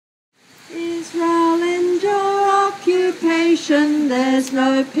nation, there's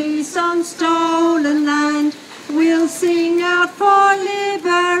no peace on stolen land. We'll sing out for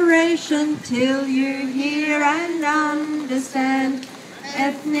liberation till you hear and understand.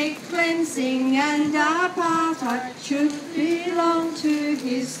 Ethnic cleansing and apartheid should belong to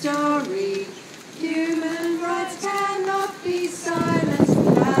history. Human rights cannot be silenced.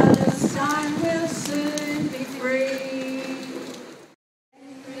 Palestine will soon be free.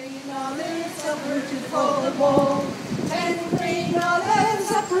 10 green olives uprooted for the wall. 10 green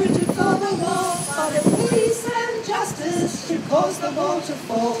olives uprooted for the wall. But if peace and justice should cause the wall to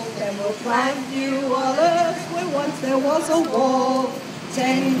fall, then we'll plant new olives where once there was a wall.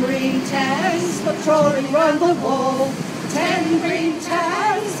 10 green tanks patrolling round the wall. 10 green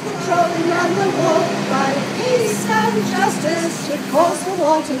tanks patrolling round the wall. But if peace and justice should cause the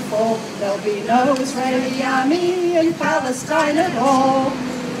wall to fall, there'll be no Israeli army in Palestine at all.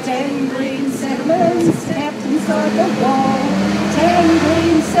 10 green settlements kept inside the wall. 10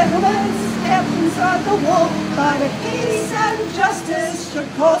 green settlements kept inside the wall. But if peace and justice should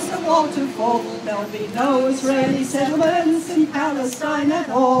cause the wall to fall, there'll be no Israeli settlements in Palestine at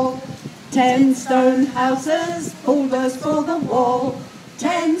all. 10 stone houses, bulldozed for the wall.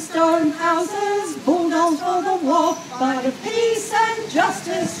 10 stone houses, bulldozed for the wall. But if peace and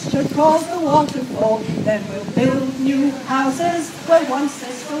justice should cause the wall to fall, then we'll build new houses where once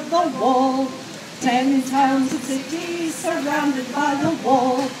there stood the wall. 10 towns and cities surrounded by the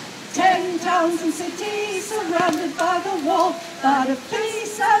wall. 10 towns and cities surrounded by the wall. But if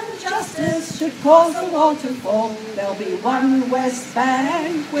peace and justice should cause the wall to fall, there'll be one West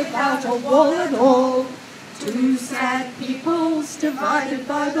Bank without a wall at all. 2 sad peoples divided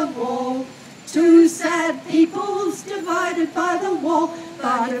by the wall. 2 sad peoples divided by the wall.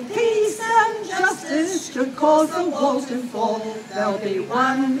 But if peace and justice should cause the wall to fall, there'll be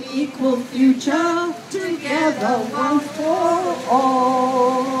one equal future, together once for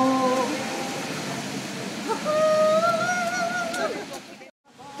all.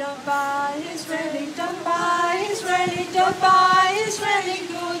 Don't buy Israeli, don't buy Israeli, don't buy Israeli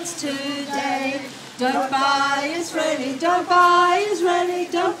goods today. Don't buy Israeli, don't buy Israeli,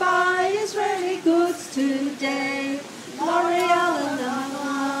 don't buy Israeli goods today. L'Oreal and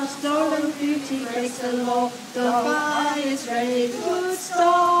Nana, stolen beauty breaks the law. Don't buy Israeli goods,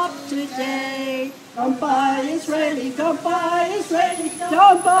 stop today. Don't buy Israeli, don't buy Israeli,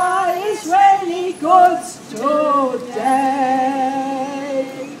 don't buy Israeli goods today.